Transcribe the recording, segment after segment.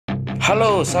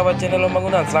Halo sahabat channel Om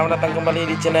Bangunan, selamat datang kembali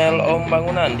di channel Om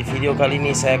Bangunan. Di video kali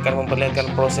ini saya akan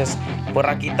memperlihatkan proses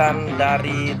perakitan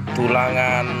dari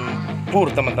tulangan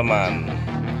pur, teman-teman.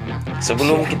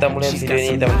 Sebelum kita mulai video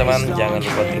ini, teman-teman, jangan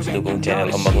lupa terus dukung channel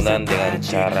Om Bangunan dengan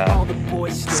cara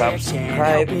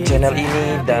subscribe channel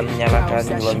ini dan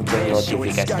nyalakan lonceng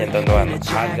notifikasinya, teman-teman,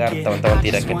 agar teman-teman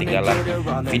tidak ketinggalan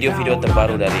video-video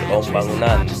terbaru dari Om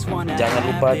Bangunan. Jangan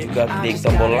lupa juga klik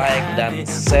tombol like dan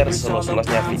share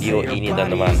seluas-luasnya video ini,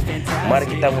 teman-teman. Mari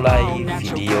kita mulai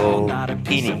video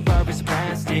ini.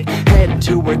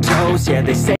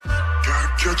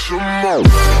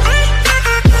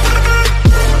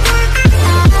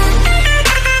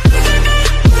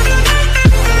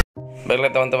 Baiklah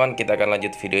teman-teman, kita akan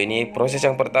lanjut video ini. Proses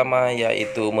yang pertama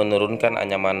yaitu menurunkan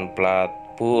anyaman plat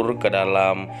pur ke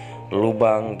dalam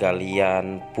lubang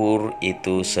galian pur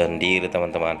itu sendiri,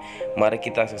 teman-teman. Mari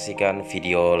kita saksikan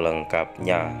video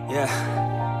lengkapnya.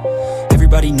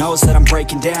 Everybody knows that I'm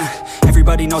breaking down.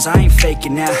 Everybody knows I ain't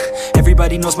faking now.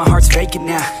 Everybody knows my heart's vacant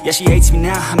now. Yeah, she hates me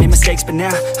now, I made mistakes but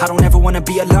now I don't ever wanna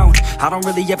be alone. I don't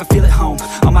really ever feel at home.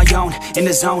 On my own, in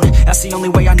the zone, that's the only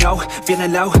way I know.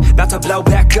 Feeling low, about to blow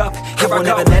back up. Here I won't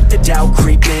ever let the doubt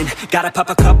creep in. Gotta pop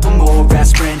a couple more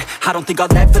aspirin. I don't think I'll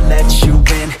ever let you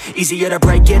in. Easier to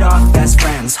break it off best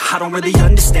friends. I don't really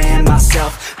understand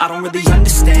myself. I don't really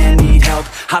understand, need help.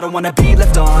 I don't wanna be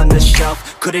left on the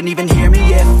shelf. Couldn't even hear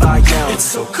me if I yelled. It's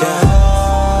so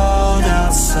cold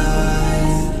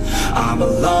outside, I'm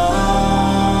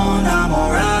alone, I'm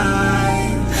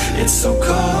alright. It's so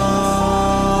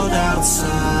cold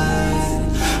outside,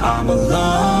 I'm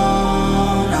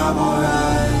alone, I'm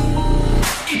alright.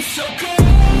 It's so cold.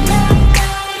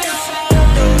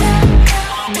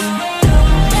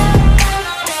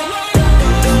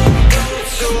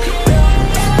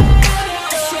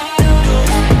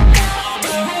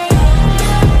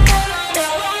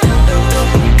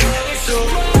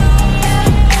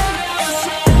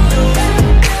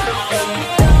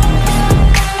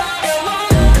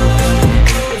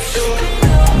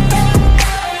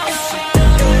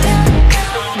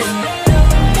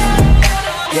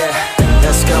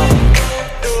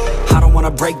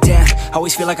 Break down,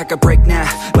 always feel like I could break now,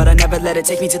 but I never let it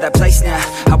take me to that place now.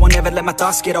 I won't ever let my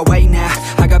thoughts get away now.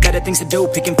 I got better things to do,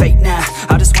 picking fate now.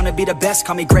 I just wanna be the best,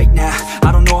 call me great now.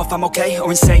 I don't know if I'm okay or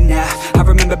insane now. I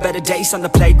remember better days on the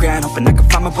playground, hoping I can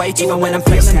find my way. Even when I'm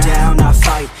feeling down, I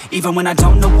fight. Even when I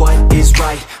don't know what is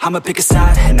right, I'ma pick a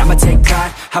side and I'ma take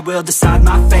pride. I will decide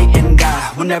my fate and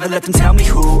I will never let them tell me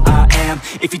who I am.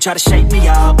 If you try to shape me,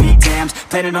 I'll be damned.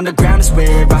 Planet on the ground is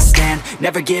where I stand.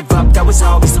 Never give up, that was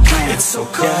always the plan. It's so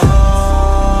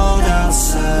cold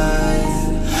outside,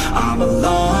 I'm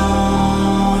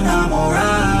alone, I'm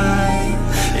alright.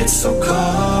 It's so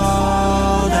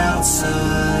cold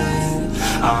outside,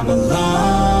 I'm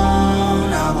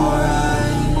alone, I'm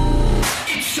alright.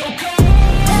 It's so cold.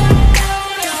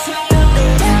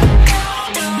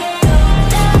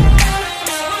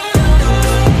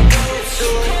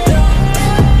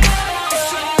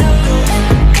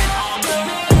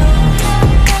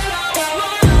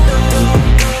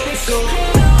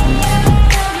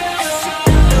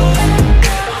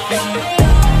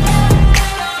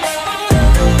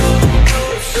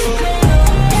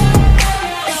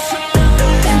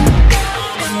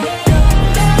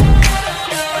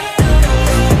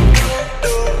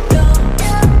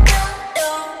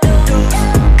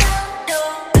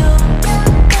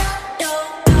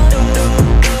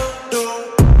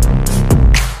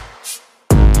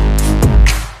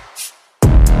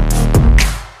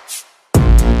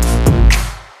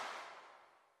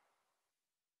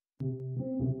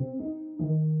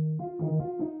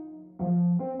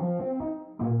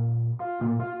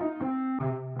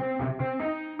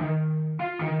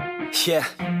 Yeah,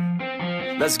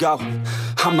 let's go.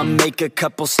 I'ma make a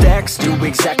couple stacks, do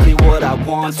exactly what I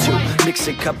want to. Mix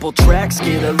a couple tracks,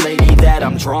 get a lady that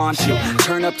I'm drawn to.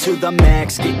 Turn up to the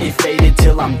max, get me faded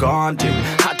till I'm gone, dude.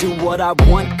 I do what I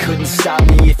want, couldn't stop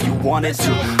me if you wanted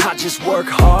to. I just work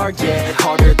hard, yeah,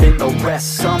 harder than the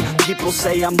rest. Some people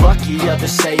say I'm lucky,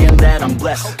 others saying that I'm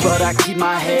blessed. But I keep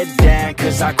my head down,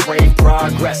 cause I crave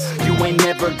progress. You ain't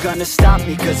never gonna stop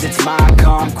me, cause it's my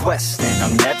conquest. And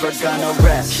I'm never gonna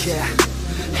rest, yeah.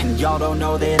 And y'all don't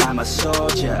know that I'm a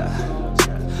soldier.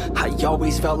 I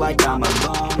always felt like I'm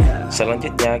alone.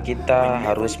 Selanjutnya kita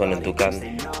harus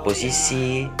menentukan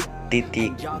posisi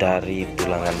titik dari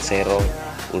tulangan serong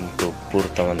untuk pur,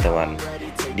 teman-teman.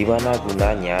 Dimana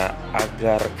gunanya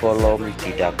agar kolom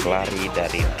tidak lari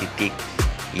dari titik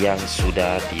yang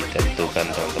sudah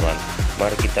ditentukan, teman-teman.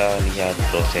 Mari kita lihat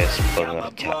proses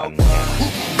pengerjaannya.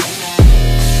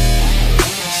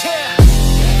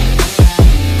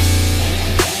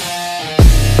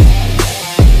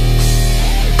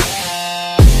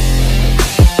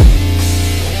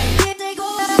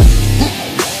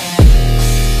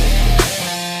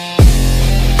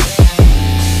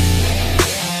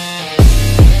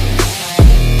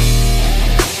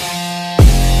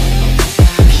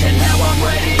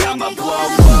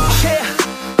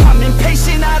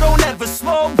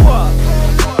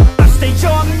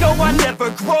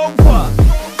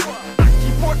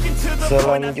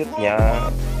 Selanjutnya,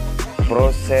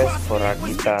 proses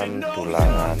perakitan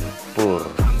tulangan pur.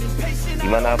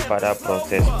 Dimana pada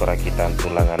proses perakitan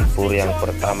tulangan pur yang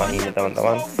pertama ini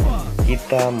teman-teman,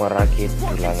 kita merakit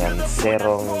tulangan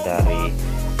serong dari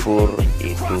pur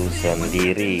itu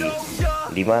sendiri.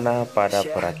 Dimana pada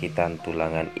perakitan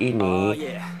tulangan ini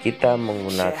kita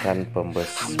menggunakan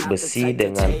besi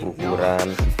dengan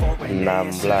ukuran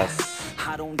 16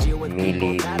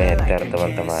 mm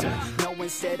teman-teman.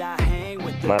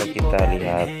 Mari kita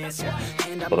lihat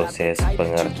proses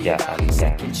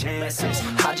pengerjaannya.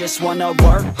 I just wanna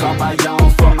work on my own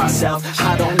for myself.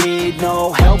 I don't need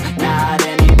no help, not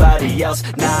anybody else.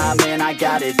 Nah man, I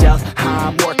got it dealt.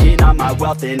 I'm working on my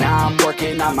wealth and I'm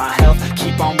working on my health.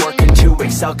 Keep on working to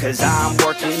excel, cause I'm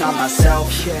working on myself.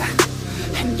 Yeah,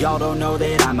 and y'all don't know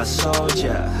that I'm a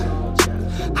soldier.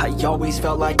 I always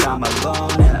felt like I'm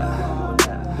alone, yeah.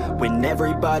 When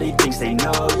everybody thinks they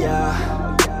know, yeah.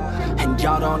 And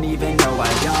y'all don't even know I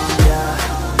own,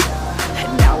 yeah.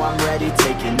 And now I'm ready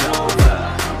taking over,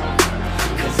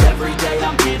 cause every day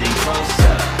I'm getting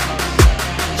closer.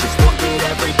 Just look at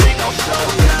everything I'll show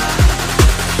ya.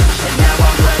 And now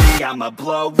I'm ready, I'ma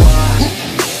blow up.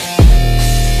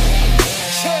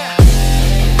 Yeah.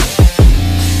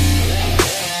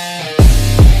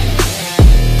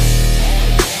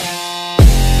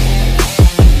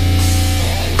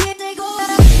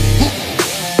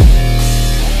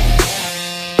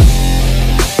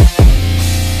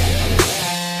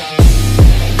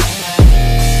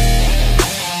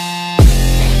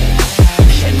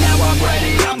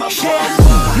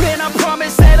 Man, I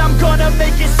promise that I'm gonna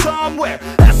make it somewhere.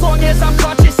 As long as I'm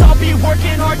conscious, I'll be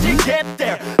working hard to get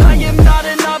there. I am not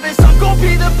a novice, I'm gonna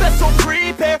be the best, so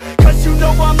prepare. Cause you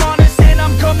know I'm honest and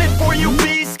I'm coming for you,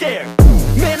 be scared.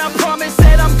 Man, I promise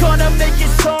that I'm gonna make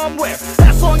it somewhere.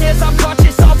 As long as I'm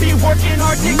conscious, I'll be working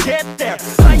hard to get there.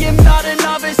 I am not a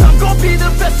novice, I'm gonna be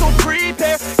the best, so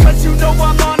prepare. Cause you know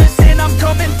I'm honest and I'm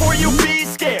coming for you, be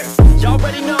scared. Y'all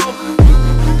already know.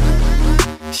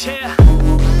 Yeah,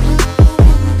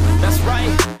 that's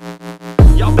right.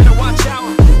 Y'all better watch out.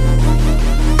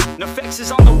 Nefex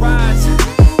is on the rise.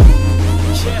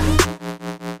 Yeah.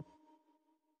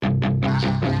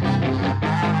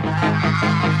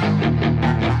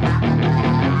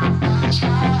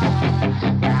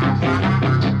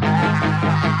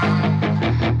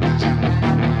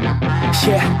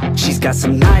 Yeah, she's got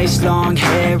some nice long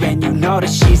hair, and you know that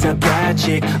she's a bad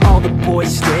chick. All the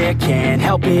boys stare, can't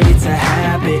help it, it's a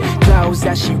habit. Clothes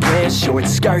that she wears, short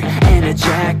skirt and a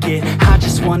jacket. I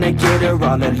just wanna get her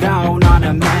all alone on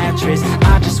a mattress.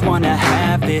 I just wanna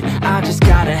have it, I just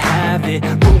gotta have it.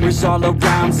 Rumors all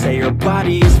around say her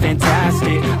body is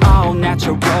fantastic. All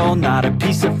natural, not a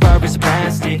piece of fur is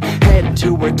plastic. Head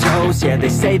to her toes, yeah, they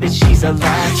say that she's a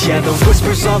latch. Yeah, the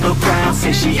whispers all around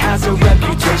say she has a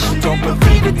reputation. Don't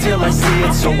believe it till I see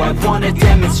it, so I want a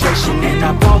demonstration. And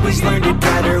I've always learned it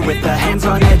better with a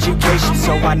hands-on education.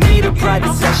 So I need a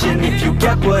private session, if you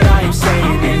get what I am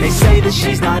saying. And they say that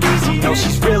she's not easy, no,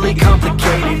 she's really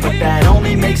complicated. But that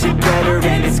only makes it better,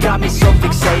 and it's got me so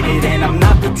fixated. And I'm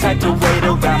not the type to wait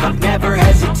around, I've never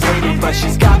hesitated. But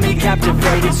she's got me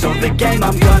captivated, so the game,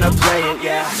 I'm gonna play it,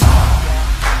 yeah.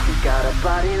 She got a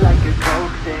body like a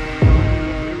coke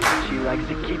thing. She likes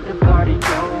to keep the party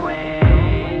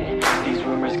going. These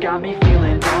rumors got me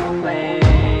feeling lonely.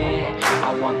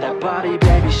 I want that body,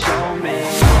 baby, show me.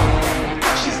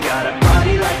 She's got a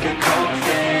body like a coke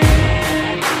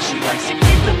thing. She likes to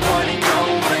keep the party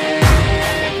going.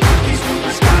 These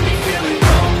rumors got me feeling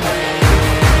lonely.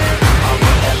 I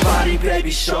want that body,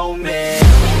 baby, show me.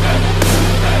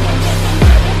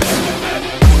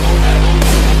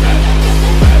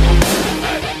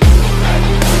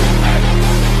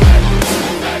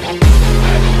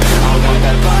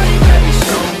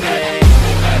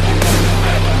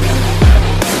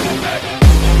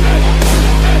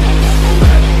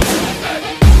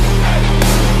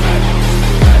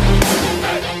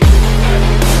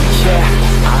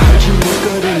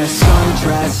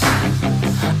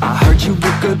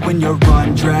 When you're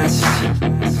undressed,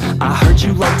 I heard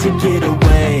you like to get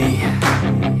away.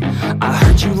 I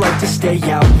heard you like to stay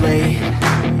out late.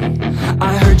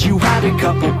 I heard you had a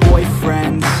couple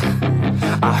boyfriends.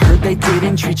 I heard they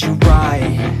didn't treat you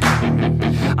right.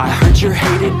 I heard you're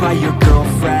hated by your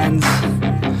girlfriends,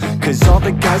 cause all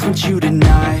the guys want you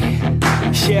tonight.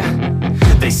 Yeah,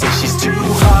 they say she's too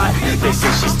hot, they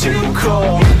say she's too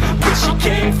cold. Where she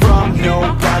came from,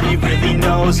 nobody really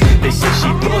knows. clothes. They say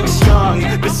she looks young,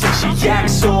 but since she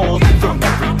acts old. From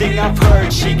everything I've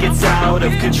heard, she gets out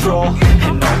of control.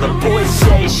 And all the boys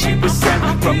say she was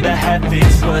sent from the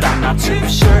heavens, but I'm not too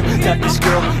sure that this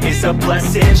girl is a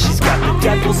blessing. She's got the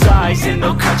devil's eyes and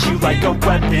they'll cut you like a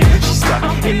weapon. She's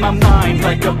stuck in my mind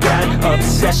like a bad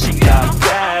obsession. Got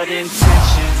bad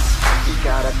intentions. She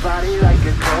got a body like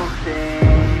a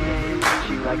coffin.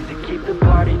 She likes to keep the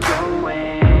party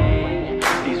going.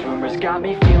 These rumors got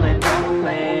me feeling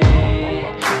lonely.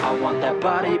 I want that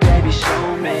body, baby,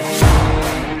 show me.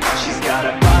 She's got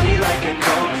a body like a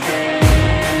coffin.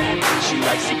 She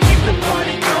likes to keep the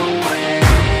party going.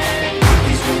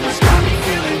 These rumors got me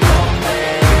feeling lonely.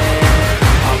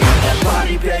 I want that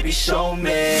body, baby, show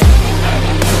me.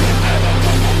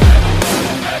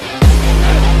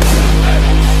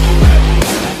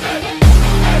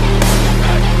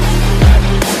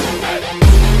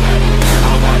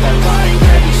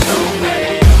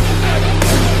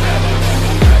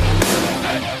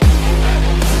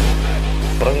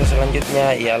 Proses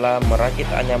selanjutnya ialah merakit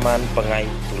anyaman pengait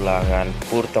tulangan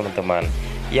pur teman-teman,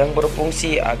 yang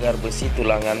berfungsi agar besi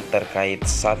tulangan terkait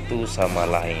satu sama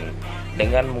lain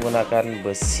dengan menggunakan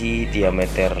besi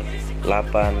diameter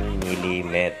 8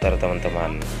 mm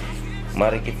teman-teman.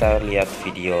 Mari kita lihat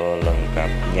video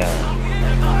lengkapnya.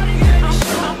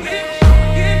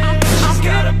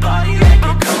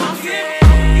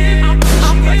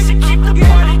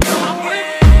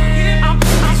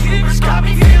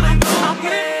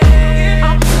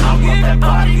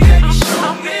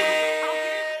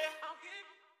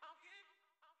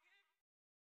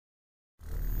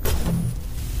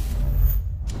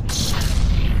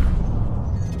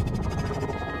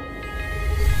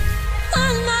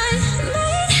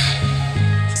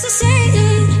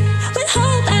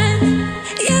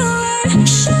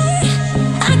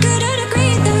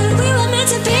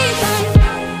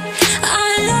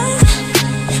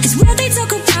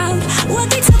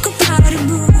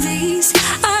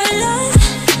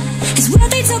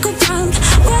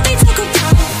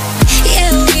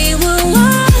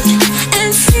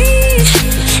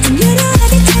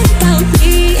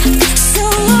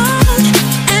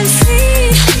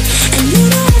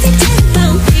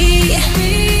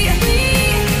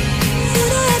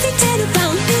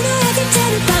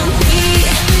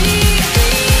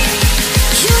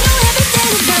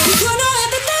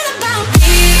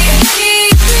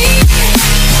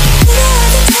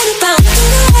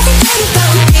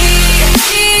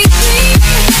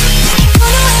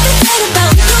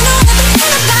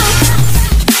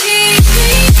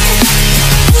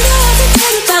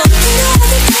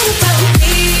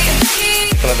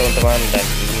 Teman-teman, dan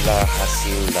inilah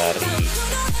hasil dari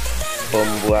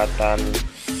pembuatan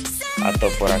atau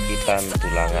perakitan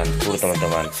tulangan pur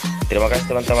teman-teman. Terima kasih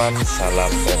teman-teman, salam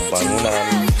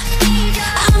pembangunan.